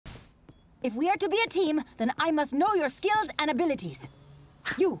If we are to be a team, then I must know your skills and abilities.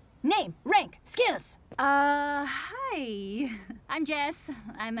 You, name, rank, skills. Hi. I'm Jess.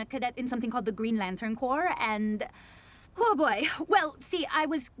 I'm a cadet in something called the Green Lantern Corps, and... oh boy. Well, see, I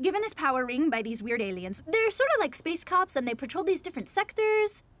was given this power ring by these weird aliens. They're sort of like space cops, and they patrol these different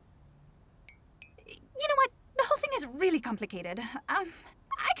sectors. You know what? The whole thing is really complicated. I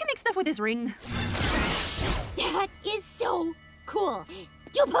can make stuff with this ring. That is so cool.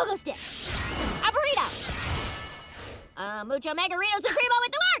 Do pogo stick. A burrito. Mucho Magarito Supremo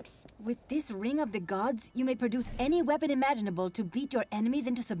with the works. With this ring of the gods, you may produce any weapon imaginable to beat your enemies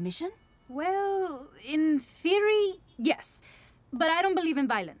into submission? Well, in theory, yes. But I don't believe in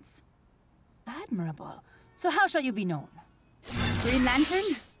violence. Admirable. So how shall you be known? Green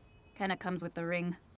Lantern? Kinda comes with the ring.